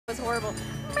was horrible.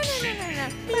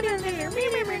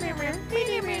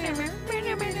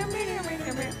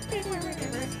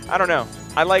 I don't know.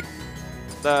 I like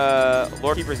the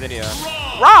Lord Keeper Zinnia.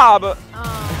 Rob!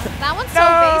 That one's so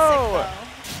basic, though.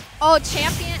 Oh,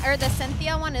 Champion, or the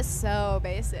Cynthia one is so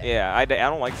basic. Yeah, I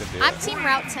don't like Cynthia. I'm Team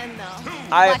Route 10, though.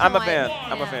 I'm a fan.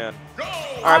 I'm a fan.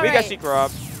 All right, we got Sheik Rob.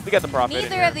 We got the profit.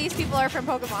 Neither of these people are from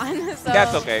Pokemon. So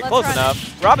that's okay. Close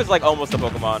enough. Rob is like almost a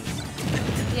Pokemon.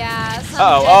 Yeah.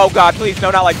 Oh, God, please. No,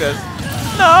 not like this.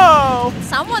 No!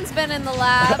 Someone's been in the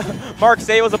lab. Mark,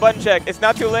 say it was a button check. It's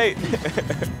not too late.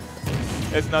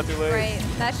 It's not too late. Right.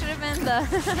 That should have been the...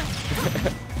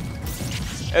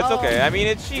 It's okay. I mean,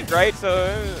 it's Sheik, right? So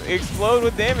explode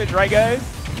with damage, right, guys?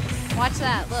 Watch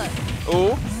that. Look.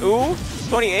 Ooh.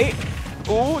 28.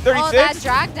 Ooh, 36. Oh, that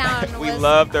drag down we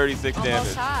love 36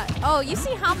 damage. Shot. Oh, you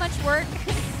see how much work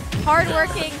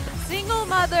hardworking single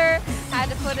mother had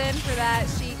to put in for that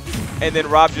Sheik. And then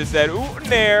Rob just said, ooh,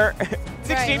 nair.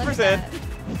 16%. Right,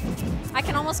 I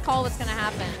can almost call what's going to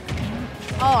happen.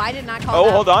 Oh, I did not call Oh,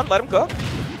 that. hold on. Let him cook.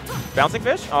 Bouncing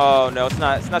fish? Oh, no, it's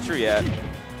not true yet.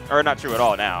 Or not true at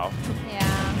all now. Yeah.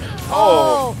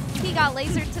 Oh. He got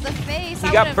lasered to the face.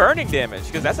 He got burning damage,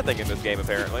 because that's a thing in this game,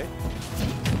 apparently.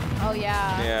 Oh,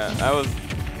 yeah. Yeah, that was...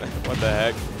 what the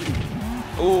heck?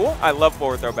 Ooh, I love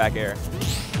forward throw back air.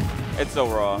 It's so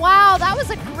raw. Wow, that was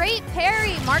a great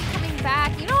parry. Mark coming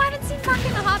back. You know, I haven't seen Mark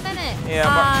in a hot minute.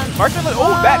 Yeah, Mark's been like,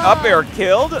 oh, that up air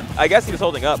killed. I guess he was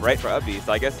holding up, right, for up B,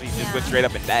 so I guess he just went straight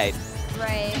up and died.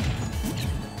 Right.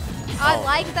 I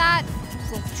like that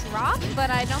drop, but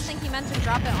I don't think he meant to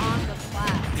drop it on the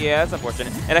flat. Yeah, that's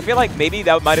unfortunate. And I feel like maybe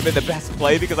that might have been the best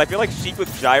play because I feel like Sheik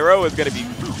with gyro is going to be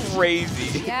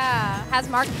crazy. Yeah. Has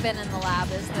Mark been in the lab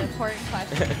is the important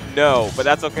question. No, but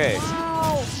that's okay.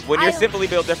 Wow. When you're simply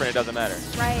built different, it doesn't matter.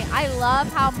 Right. I love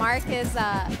how Mark is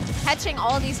catching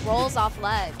all of these rolls off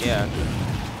ledge. Yeah.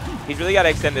 He's really got to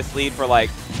extend this lead for like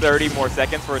 30 more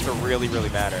seconds for it to really, really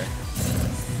matter.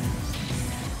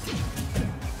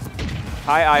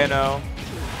 Hi, Iono.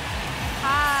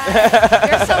 Hi.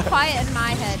 You're so quiet in my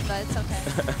head, but it's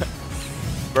okay.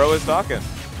 Bro is talking.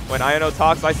 When Iono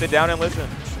talks, I sit down and listen.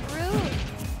 True.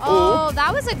 Oh, ooh.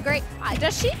 That was a great...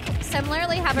 does she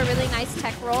similarly have a really nice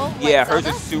tech roll? Like yeah, Zelda?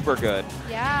 hers is super good.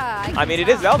 Yeah. I mean, it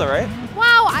is Zelda, right?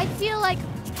 Wow, I feel like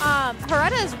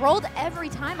Hareta has rolled every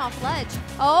time off ledge.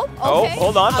 Oh, okay. Oh,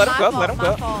 hold on. Let him cook. Let him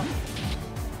cook.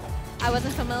 I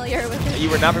wasn't familiar with it.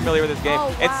 You were not familiar with this game. Oh,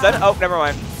 wow. It's sudden. Oh, never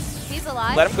mind. He's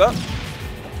alive. Let him cook.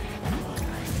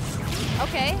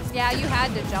 Okay. Yeah, you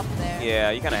had to jump there. Yeah,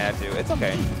 you kind of had to. It's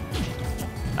okay.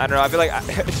 I don't know. I feel like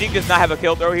Sheik does not have a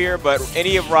kill throw here, but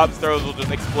any of Rob's throws will just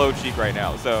explode Sheik right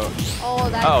now. So. Oh,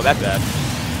 that's bad.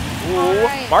 Ooh,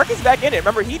 right. Mark is back in it.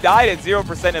 Remember, he died at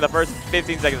 0% in the first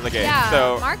 15 seconds of the game. Yeah,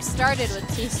 so. Mark started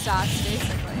with 2 stocks,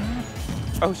 basically.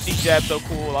 Oh, Sheik jab, so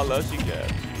cool. I love Sheik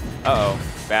jab. Uh-oh.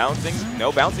 Bouncing.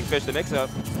 No bouncing fish to mix up.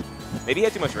 Maybe he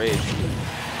had too much rage.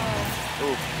 Oh.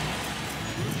 Ooh.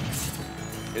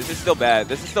 This is still bad.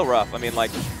 This is still rough. I mean, like,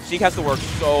 Sheik has to work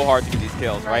so hard to get these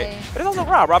kills, right? But it's also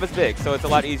Rob. Rob is big, so it's a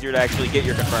lot easier to actually get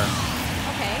your confirm.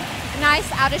 Okay.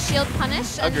 Nice out-of-shield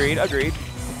punish. Agreed, agreed.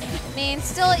 I mean,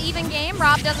 still an even game.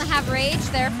 Rob doesn't have rage,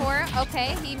 therefore,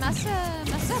 okay, he messed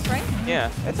up, right?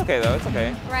 Yeah, it's okay, though. It's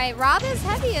okay. Right. Rob is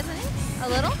heavy, isn't he? A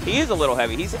little? He is a little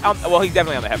heavy. He's well, he's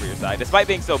definitely on the heavier side. Despite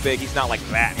being so big, he's not, like,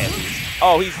 that heavy.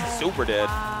 Oh, he's super dead.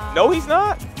 Wow. No, he's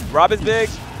not. Rob is big.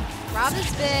 Rob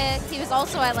is big. He was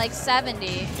also at like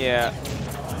 70. Yeah.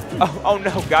 Oh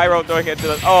no, Gyro throwing it to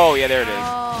the... Oh, yeah, there it is.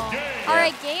 Oh. Yeah. All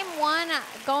right, game 1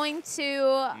 going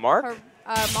to... Mark?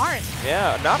 Mark.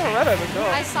 Yeah, not Hareta.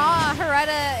 I saw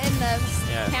Hareta in the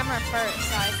camera first,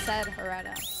 so I said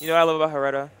Hareta. You know what I love about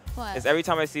Hareta? What? Is every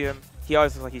time I see him, he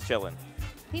always looks like he's chilling.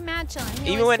 He mad chilling.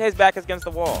 Even when his back is against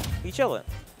the wall, he's chilling.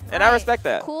 And I respect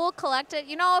that. Cool, collected.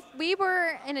 You know, if we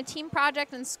were in a team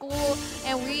project in school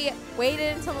and we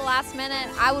waited until the last minute,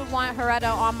 I would want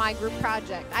Hareta on my group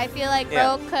project. I feel like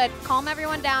bro could calm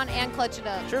everyone down and clutch it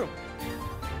up. True.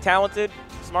 Talented,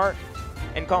 smart,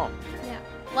 and calm. Yeah.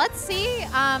 Let's see,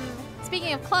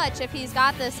 speaking of clutch, if he's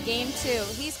got this game too.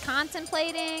 He's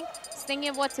contemplating, he's thinking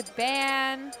of what to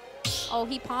ban. Oh,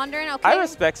 he pondering. Okay. I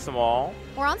respect small.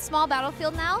 We're on small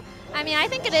battlefield now. I mean, I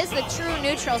think it is the true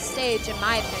neutral stage, in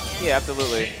my opinion. Yeah,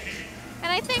 absolutely.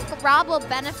 And I think Rob will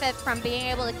benefit from being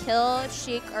able to kill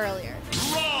Sheik earlier.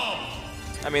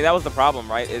 I mean, that was the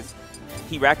problem, right? Is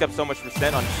he racked up so much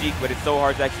percent on Sheik, but it's so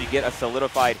hard to actually get a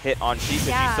solidified hit on Sheik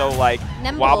because she's so, like,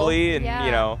 nimble, wobbly and,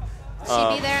 you know.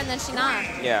 She'd be there and then she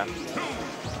not. Yeah.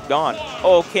 Gone.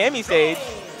 Oh, Cammy stage.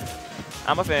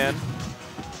 I'm a fan.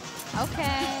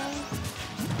 Okay.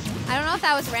 I don't know if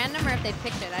that was random or if they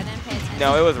picked it. I didn't pay attention.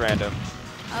 No, it was random.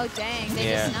 Oh, dang.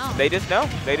 They just know. They just know.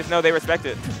 They just know they respect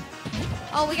it.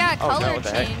 Oh, we got a color no,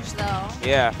 change, though.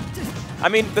 Yeah. I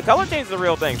mean, the color change is a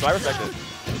real thing, so I respect it.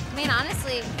 I mean,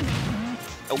 honestly.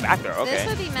 Oh, back throw. Okay. This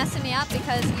would be messing me up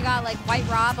because you got like white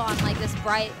Rob on like this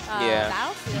bright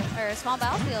battlefield or small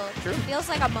battlefield. True. It feels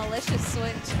like a malicious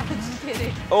switch. I'm just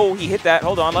kidding. Oh, he hit that.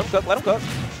 Hold on. Let him cook. Let him cook.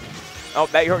 Oh,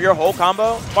 that your whole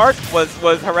combo, Mark, was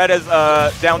Hareta's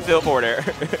down tilt forward air.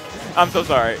 I'm so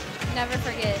sorry. Never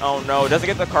forget. Oh no, doesn't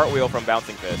get the cartwheel from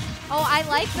bouncing fish. Oh, I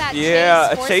like that.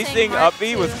 Yeah, chase, chasing up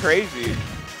B was crazy.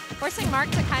 Forcing Mark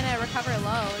to kind of recover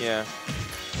low. Yeah.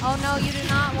 Oh no, you do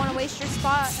not want to waste your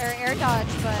spot or air dodge,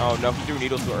 but. Oh no, he threw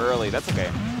needles too early. That's okay.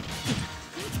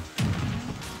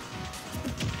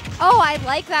 Oh, I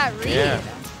like that read. Yeah.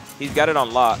 He's got it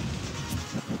on lock.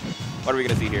 What are we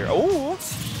gonna see here? Oh.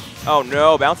 Oh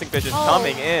no, bouncing fish is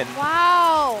coming in.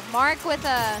 Wow, Mark with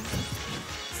a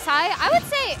I would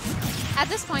say at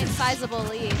this point sizable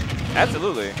lead.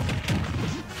 Absolutely.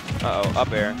 Uh-oh,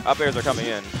 up air. Up airs are coming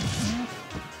in.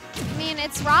 I mean,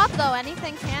 it's Rob though.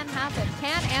 Anything can happen.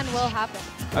 Can and will happen.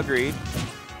 Agreed.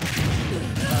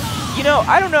 You know,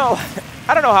 I don't know.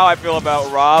 I don't know how I feel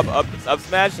about Rob up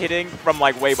smash hitting from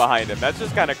like way behind him. That's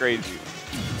just kind of crazy.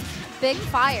 Big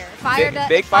fire. Fire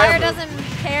doesn't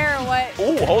care what.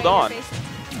 Ooh, hold on. Wow.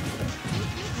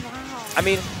 I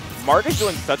mean, Mark is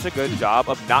doing such a good job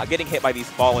of not getting hit by these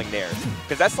falling nairs.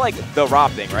 Because that's like the Rob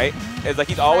thing, right? It's like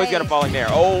he's always going to falling nair.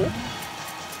 Oh,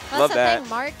 that's love the that. Thing.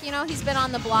 Mark, you know, he's been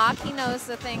on the block. He knows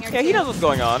the thing or two. Yeah, he knows what's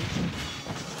going on.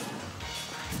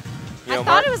 You know, I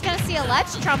thought it was going to see a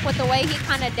ledge trump with the way he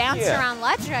kind of danced around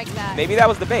ledge like that. Maybe that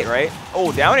was the bait, right?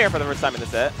 Oh, down air for the first time in the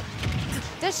set.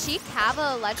 Does Sheik have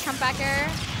a ledge trump back air?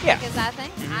 Yeah. Like, is that a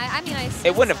thing? I mean, I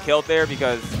It wouldn't have killed there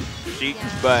because Sheik,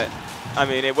 but I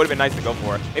mean, it would have been nice to go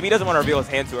for it. Maybe he doesn't want to reveal his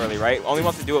hand too early, right? Only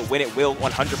wants to do it when it will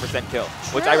 100% kill,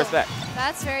 which I respect.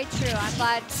 That's very true. I'm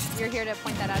glad you're here to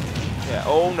point that out to me. Yeah.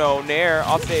 Oh no, nair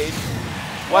off stage.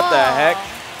 What the heck?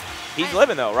 He's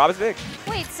living though. Rob is big.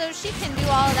 Wait, so she can do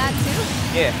all of that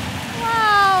too? Yeah.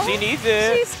 Wow. She needs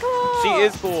it. She's cool. She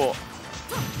is cool.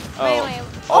 Wait.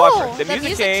 Oh, the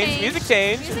music change. Music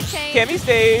change. Cammy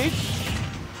stage.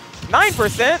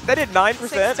 9%. That did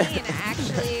 9%. 16,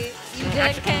 actually. You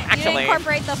didn't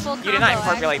incorporate the full combo. You did not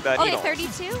incorporate the needle. Okay,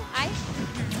 32.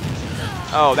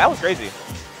 Oh, that was crazy.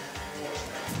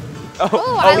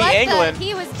 Oh, he angling.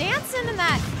 He was dancing in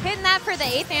that, hitting that for the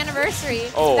 8th anniversary.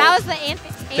 Oh. That was the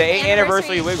 8th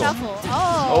anniversary wiggle. Shuffle.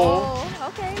 Oh.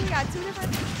 Okay, you got 2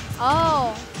 different.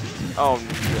 Oh. Oh,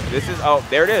 this is. Oh,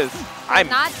 there it is. I'm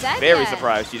not dead very yet.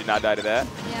 surprised she did not die to that.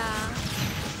 Yeah.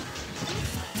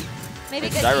 Maybe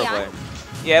good gyro DI. play.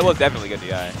 Yeah, it was definitely good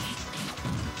DI.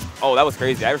 Oh, that was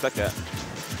crazy. I respect that.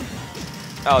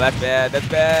 Oh, that's bad. That's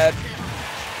bad.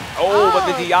 Oh, but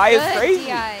the DI is crazy.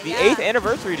 DI, the 8th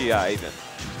anniversary DI even.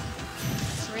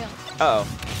 It's real. Uh-oh.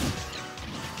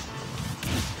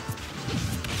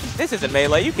 This isn't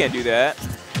Melee. You can't do that.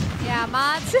 Yeah,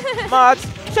 mods. Mods,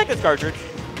 check this cartridge.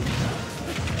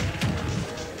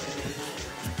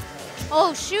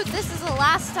 Oh, shoot. This is a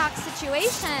last stock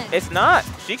situation. It's not.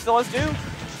 Sheik still has 2.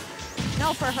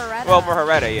 No, for Hareta. Well, for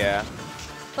Hareta, yeah.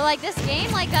 But, like, this game,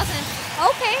 like, doesn't...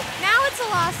 Okay, now it's a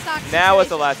last stock situation. Now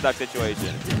it's a last stock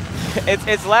situation.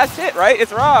 It's last hit, right?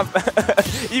 It's Rob.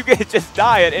 You could just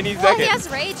die at any second. Well, he has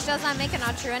Rage. Does that make it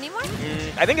not true anymore?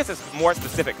 I think it's a more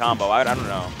specific combo. I don't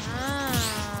know.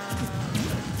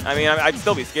 I mean, I'd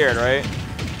still be scared, right?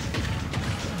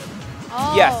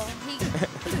 Oh, yes.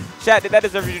 Chat, did that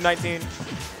deserve you to do 19?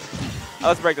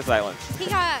 Let's break the silence. He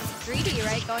got greedy,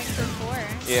 right, going for 4.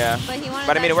 Yeah. But he wanted.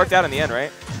 But I mean, it worked out in the end,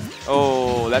 right?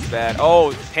 Oh, that's bad.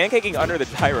 Oh, pancaking under the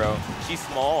gyro. She's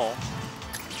small.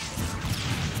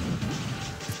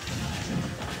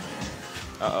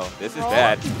 Uh-oh, this is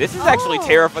bad. This is actually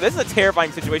terrifying. This is a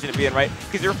terrifying situation to be in, right?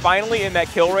 Because you're finally in that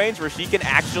kill range where she can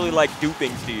actually, like, do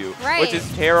things to you. Right. Which is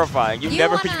terrifying. You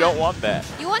don't want that.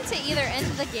 You want to either end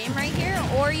the game right here,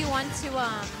 or you want to,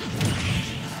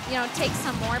 you know, take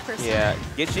some more percent. Yeah,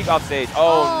 get Sheik off stage.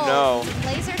 Oh no.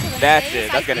 Laser to the That's face.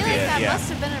 it. That's going to be it. That Yeah. must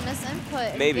have been a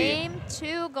misinput. Maybe. Game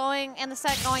 2 going, and the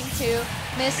set going to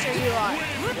Mr.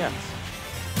 UR. Yeah.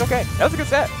 It's okay. That was a good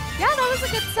set. Yeah, that was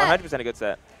a good set. 100% a good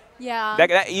set. Yeah.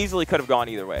 That easily could have gone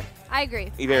either way. I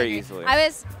agree. Very easily.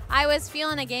 I was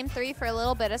feeling a game 3 for a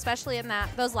little bit, especially in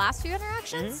those last few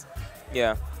interactions.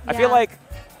 Yeah. I feel like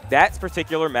that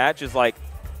particular match is like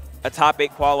a top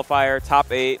 8 qualifier,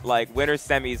 top 8, like winners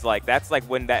semis, like that's like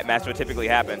when that match would typically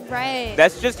happen. Right.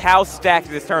 That's just how stacked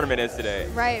this tournament is today.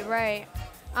 Right.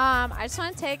 I just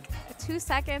want to take 2 2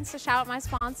 seconds to shout out my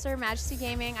sponsor, Majesty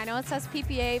Gaming. I know it says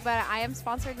PPA, but I am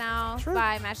sponsored now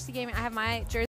by Majesty Gaming. I have my jersey